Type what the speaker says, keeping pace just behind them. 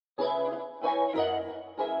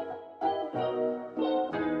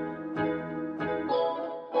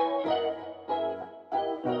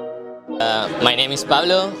My name is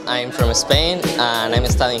Pablo, I'm from Spain and I'm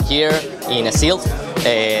studying here in ESILT,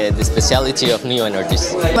 the specialty of new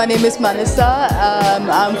energies. My name is Manasa,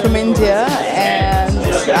 I'm from India and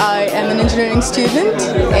I am an engineering student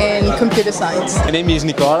in computer science. My name is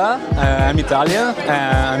Nicola, I'm Italian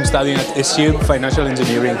and I'm studying at ESILT Financial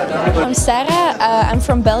Engineering. I'm Sarah, I'm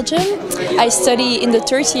from Belgium. I study in the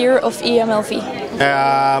third year of EMLV.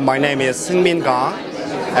 My name is Seungmin Kang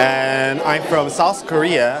and I'm from South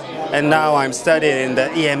Korea. And now I'm studying in the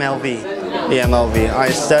EMLV. I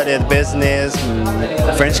studied business,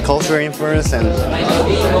 French cultural influence, and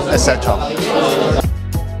etc.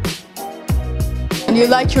 And you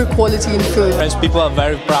like your quality in food. French people are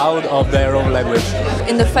very proud of their own language.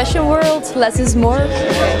 In the fashion world, less is more.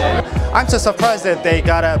 I'm so surprised that they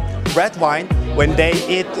got a red wine when they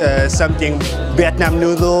eat something Vietnam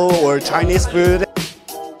noodle or Chinese food.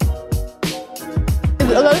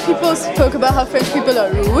 A lot of people spoke about how French people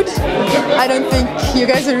are rude. I don't think you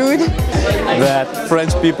guys are rude. That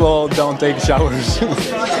French people don't take showers.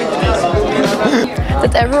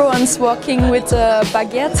 That everyone's walking with a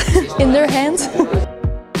baguette in their hands.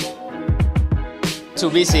 To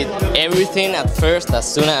visit everything at first as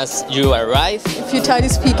soon as you arrive. If you try to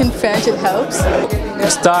speak in French, it helps.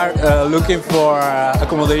 Start looking for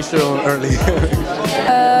accommodation early.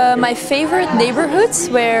 My favorite neighborhoods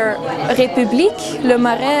were République, Le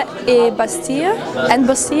Marais et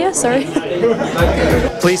Bastille. Sorry.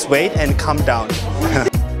 Please wait and calm down.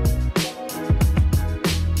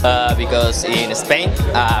 Because in Spain,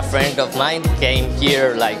 a friend of mine came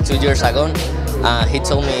here like 2 years ago. He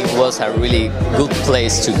told me it was a really good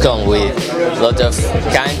place to come with a lot of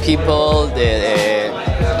kind people. The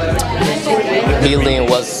building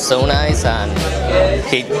was so nice and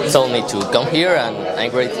he told me to come here and I'm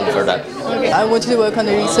grateful for that. I wanted to work on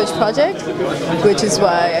a research project, which is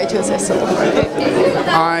why I chose ESILT.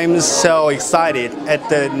 I'm so excited at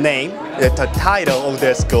the name, the title of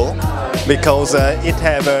the school, because it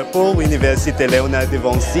have a full Université Léonard de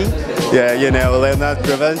Vinci. Yeah, you know, Léonard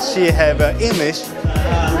de Vinci have an image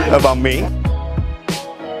about me.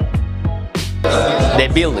 The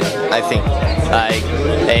building, I think, like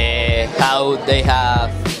how they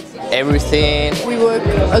have everything. We work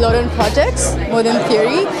a lot on projects, more than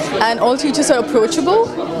theory, and all teachers are approachable.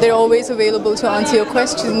 They're always available to answer your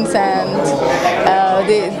questions and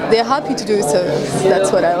they're happy to do so.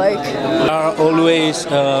 That's what I like. There are always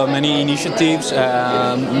many initiatives,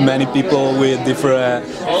 many people with different,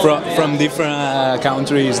 from different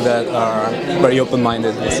countries that are very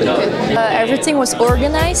open-minded. Everything was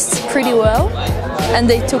organized pretty well and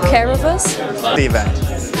they took care of us. The event.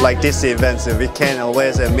 Like this event, so we can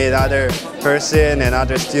always meet other person and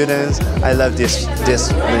other students. I love this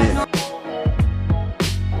really.